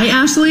AI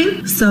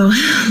Ashley. So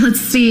let's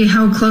see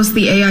how close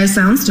the AI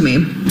sounds to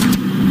me.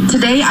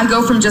 Today, I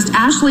go from just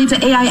Ashley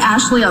to AI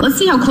Ashley. Let's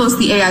see how close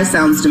the AI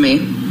sounds to me.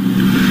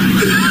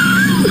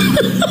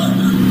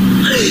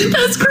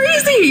 That's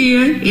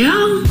crazy.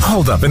 Yeah.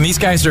 Hold up. And these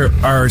guys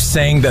are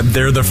saying that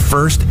they're the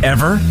first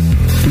ever?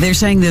 They're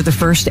saying they're the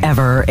first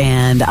ever,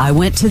 and I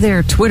went to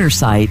their Twitter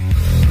site.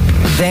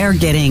 They're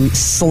getting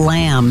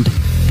slammed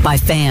by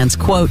fans.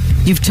 Quote,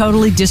 "You've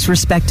totally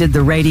disrespected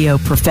the radio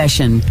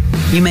profession.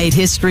 You made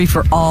history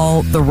for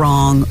all the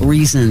wrong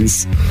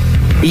reasons."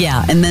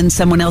 Yeah, and then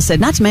someone else said,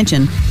 not to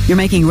mention, you're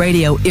making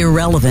radio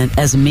irrelevant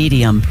as a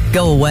medium.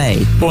 Go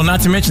away. Well,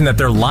 not to mention that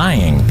they're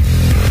lying.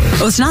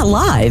 Oh, it's not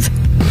live.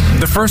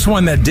 The first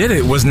one that did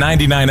it was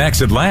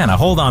 99X Atlanta.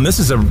 Hold on, this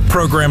is a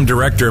program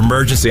director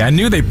emergency. I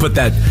knew they put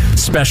that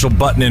special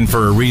button in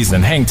for a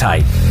reason. Hang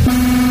tight.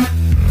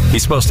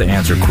 He's supposed to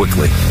answer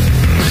quickly.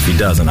 If he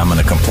doesn't, I'm going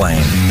to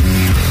complain.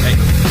 Hey,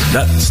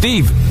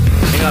 Steve.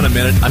 Hang on a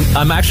minute.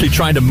 I'm actually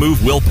trying to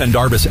move Will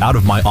Pendarvis out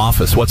of my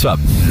office. What's up?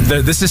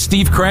 This is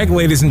Steve Craig,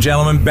 ladies and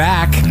gentlemen,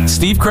 back.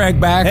 Steve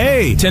Craig back.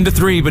 Hey. 10 to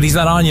 3, but he's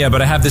not on yet,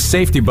 but I have this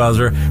safety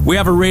buzzer. We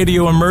have a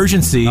radio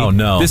emergency. Oh,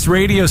 no. This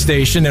radio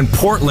station in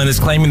Portland is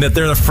claiming that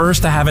they're the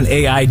first to have an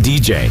AI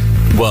DJ.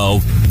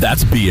 Well,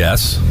 that's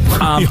BS.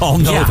 We all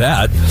know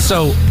that.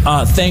 So,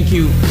 thank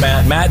you,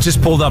 Matt. Matt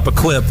just pulled up a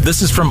clip.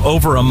 This is from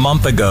over a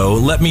month ago.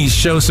 Let me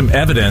show some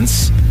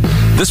evidence.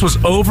 This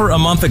was over a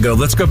month ago.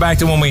 Let's go back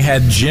to when we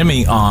had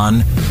Jimmy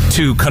on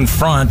to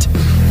confront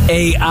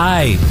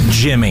AI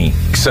Jimmy.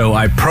 So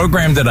I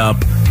programmed it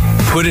up,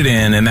 put it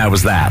in, and that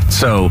was that.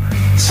 So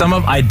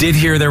I did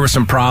hear there were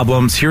some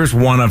problems. Here's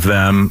one of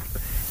them.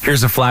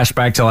 Here's a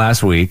flashback to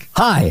last week.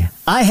 Hi,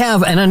 I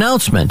have an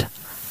announcement.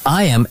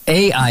 I am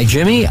AI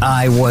Jimmy.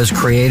 I was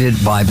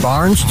created by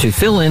Barnes to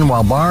fill in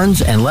while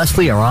Barnes and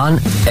Leslie are on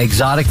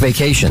exotic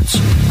vacations.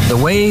 The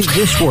way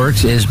this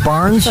works is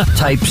Barnes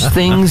types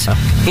things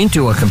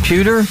into a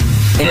computer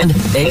and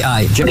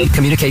AI Jimmy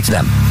communicates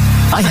them.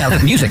 I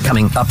have music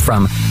coming up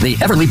from the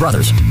Everly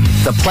Brothers,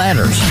 the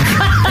Platters,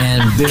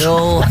 and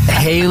Bill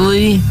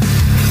Haley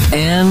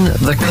and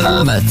the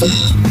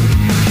Comets.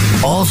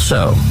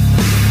 Also,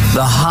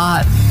 the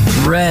Hot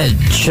Red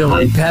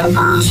Chili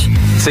Peppers.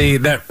 See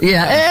that?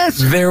 Yeah,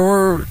 there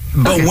were,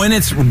 but when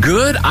it's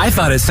good, I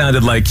thought it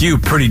sounded like you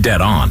pretty dead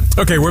on.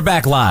 Okay, we're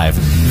back live.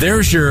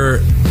 There's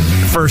your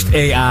first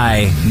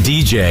AI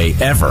DJ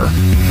ever.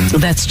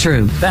 That's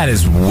true. That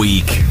is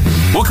weak.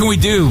 What can we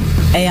do?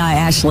 AI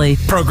Ashley.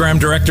 Program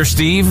director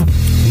Steve.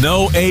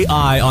 No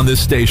AI on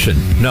this station.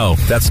 No,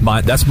 that's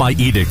my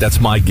edict. That's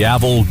my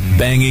gavel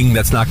banging.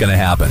 That's not going to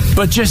happen.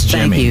 But just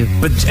Jimmy. Thank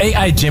you. But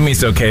AI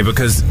Jimmy's okay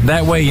because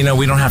that way,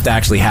 we don't have to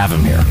actually have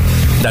him here.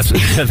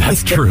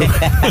 That's true.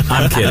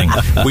 I'm kidding.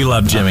 We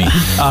love Jimmy.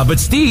 But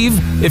Steve,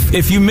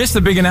 if you missed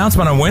the big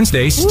announcement on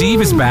Wednesday,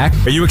 Steve is back.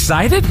 Are you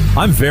excited?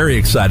 I'm very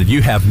excited.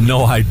 You have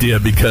no idea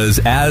because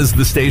as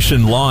the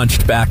station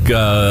launched back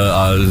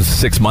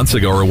 6 months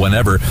ago or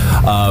whenever,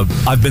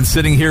 I've been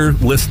sitting here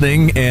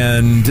listening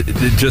and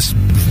just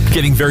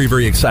getting very,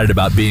 very excited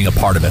about being a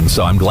part of it. And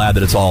so I'm glad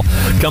that it's all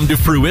come to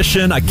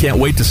fruition. I can't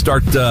wait to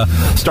start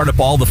up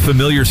all the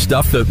familiar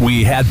stuff that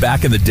we had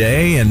back in the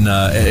day, and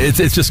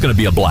it's just going to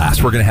be a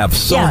blast. We're going to have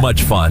so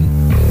much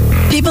fun.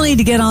 People need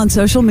to get on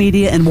social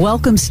media and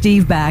welcome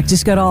Steve back.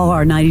 Just go to all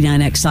our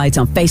 99X sites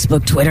on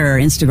Facebook, Twitter,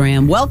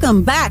 Instagram.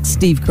 Welcome back,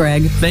 Steve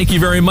Craig. Thank you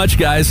very much,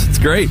 guys. It's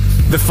great.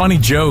 The funny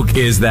joke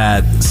is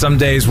that some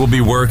days we'll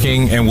be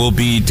working and we'll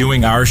be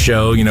doing our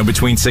show,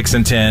 between 6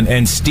 and 10,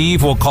 and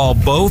Steve will call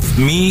both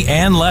me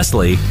and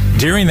Leslie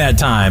during that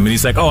time, and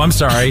he's like, "Oh, I'm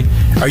sorry.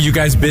 Are you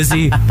guys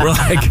busy?" We're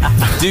like,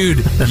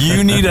 "Dude,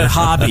 you need a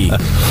hobby."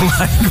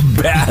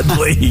 Like,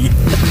 badly.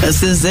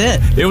 This is it.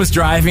 It was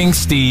driving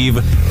Steve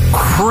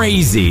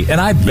crazy, and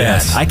I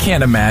bet I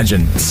can't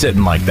imagine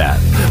sitting like that.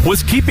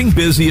 Was keeping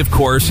busy, of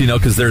course,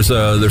 because there's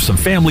some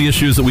family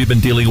issues that we've been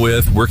dealing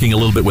with. Working a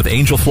little bit with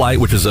Angel Flight,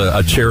 which is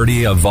a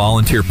charity of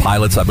volunteer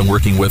pilots I've been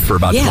working with for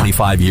about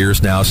 25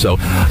 years now. So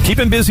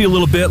keeping busy a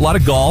little bit. A lot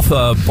of golf.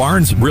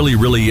 Barnes really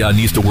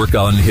needs to work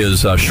on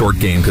his short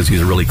game because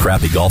he's a really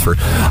crappy golfer.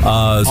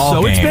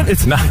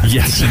 It's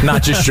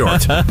not just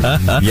short.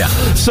 Yeah.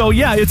 So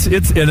it's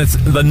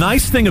the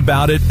nice thing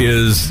about it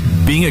is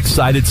being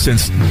excited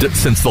since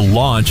the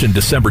launch in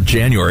December,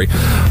 January.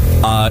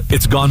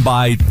 It's gone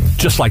by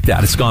just like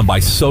that. It's gone by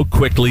so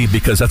quickly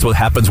because that's what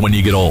happens when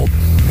you get old.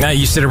 Now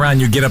you sit around,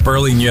 you get up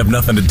early, and you have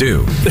nothing to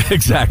do.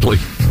 Exactly.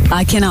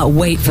 I cannot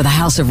wait for the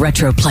House of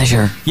Retro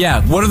Pleasure.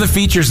 Yeah, what are the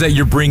features that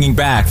you're bringing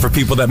back for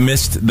people that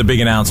missed the big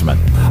announcement?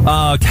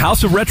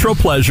 House of Retro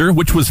Pleasure,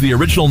 which was the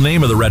original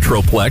name of the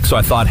Retroplex, so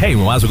I thought, hey,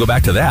 we might as well go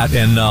back to that.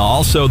 And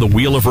also the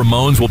Wheel of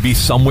Ramones will be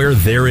somewhere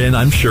therein,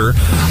 I'm sure.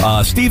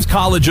 Steve's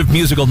College of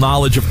Musical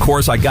Knowledge, of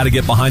course. I got to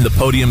get behind the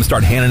podium and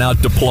start handing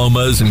out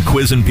diplomas and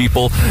quizzing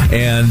people.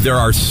 And there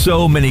are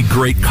so many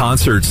great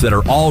concerts that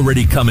are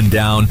already coming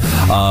down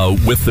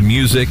with the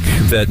music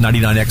that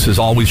 99X has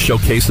always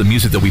showcased, the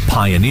music that we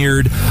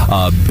pioneered,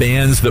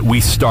 bands that we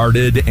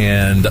started,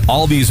 and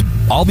all these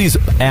all these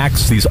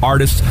acts, these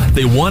artists,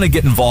 they want to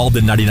get involved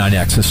in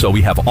 99X, and so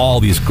we have all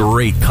these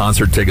great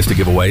concert tickets to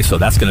give away. So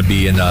that's going to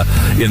be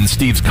in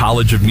Steve's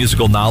College of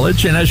Musical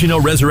Knowledge. And as you know,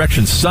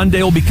 Resurrection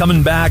Sunday will be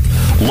coming back.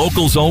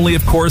 Locals only,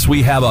 of course.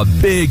 We have a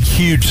big,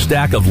 huge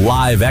stack of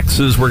live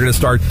X's we're going to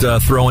start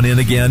throwing in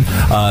again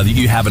that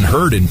you haven't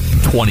heard in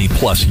 20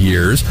 plus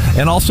years,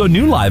 and also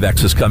new live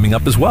X's coming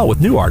up as well with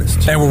new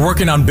artists. And we're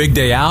working on Big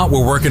Day Out.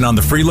 We're working on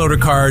the freeloader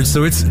cards.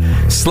 So it's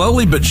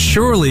slowly but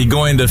surely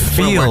going to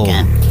feel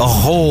a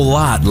whole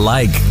lot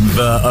like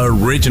the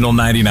original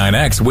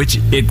 99X, which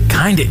it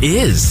kind of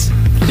is.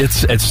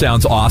 It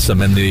sounds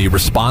awesome, and the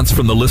response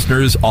from the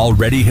listeners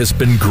already has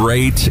been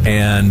great,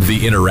 and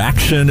the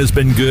interaction has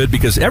been good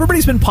because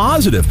everybody's been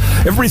positive.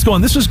 Everybody's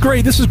going, this is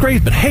great,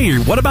 but hey,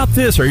 what about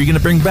this? Are you going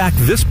to bring back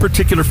this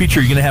particular feature?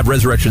 Are you going to have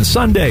Resurrection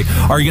Sunday?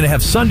 Are you going to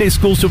have Sunday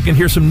School so we can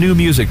hear some new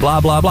music?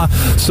 Blah, blah, blah.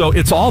 So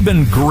it's all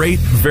been great,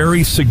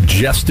 very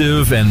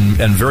suggestive, and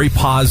very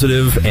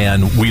positive,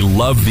 and we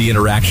love the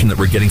interaction that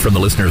we're getting from the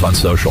listeners on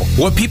social.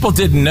 What people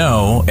didn't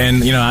know,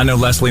 and I know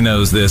Leslie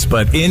knows this,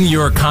 but in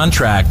your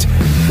contract,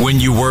 when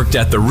you worked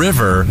at the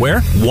River,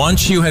 where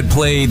once you had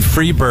played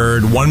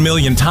Freebird 1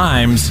 million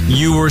times,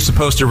 you were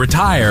supposed to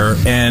retire,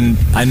 and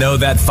I know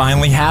that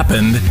finally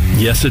happened.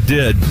 Yes, it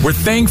did. We're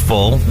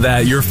thankful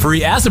that you're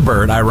free as a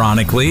bird,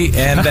 ironically,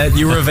 and that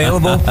you were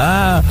available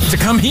to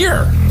come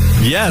here.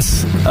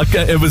 Yes.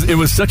 Okay. It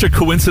was such a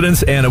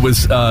coincidence, and it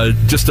was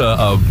just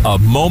a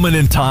moment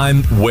in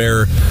time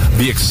where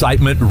the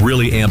excitement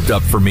really amped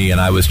up for me,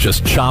 and I was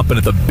just chomping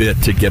at the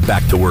bit to get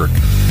back to work.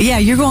 Yeah,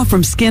 you're going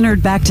from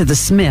Skinnerd back to the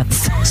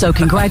Smiths. So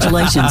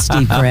congratulations,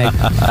 Steve Craig.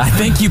 I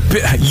think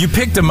you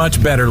picked a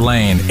much better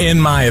lane, in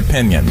my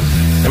opinion.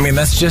 I mean,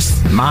 that's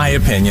just my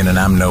opinion, and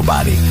I'm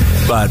nobody.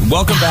 But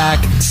welcome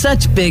back.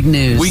 Such big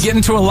news. We get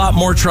into a lot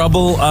more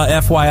trouble,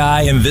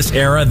 FYI, in this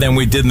era than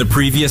we did in the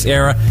previous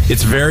era.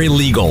 It's very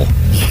legal.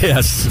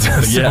 Yes.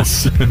 So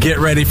yes. Get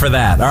ready for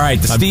that. All right,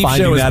 the Steve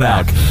Show is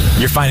back.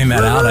 You're finding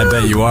that out? I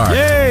bet you are.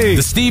 Yay!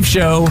 The Steve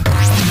Show.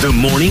 The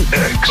Morning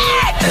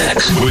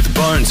X with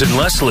Barnes and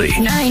Leslie.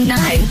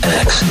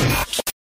 99X.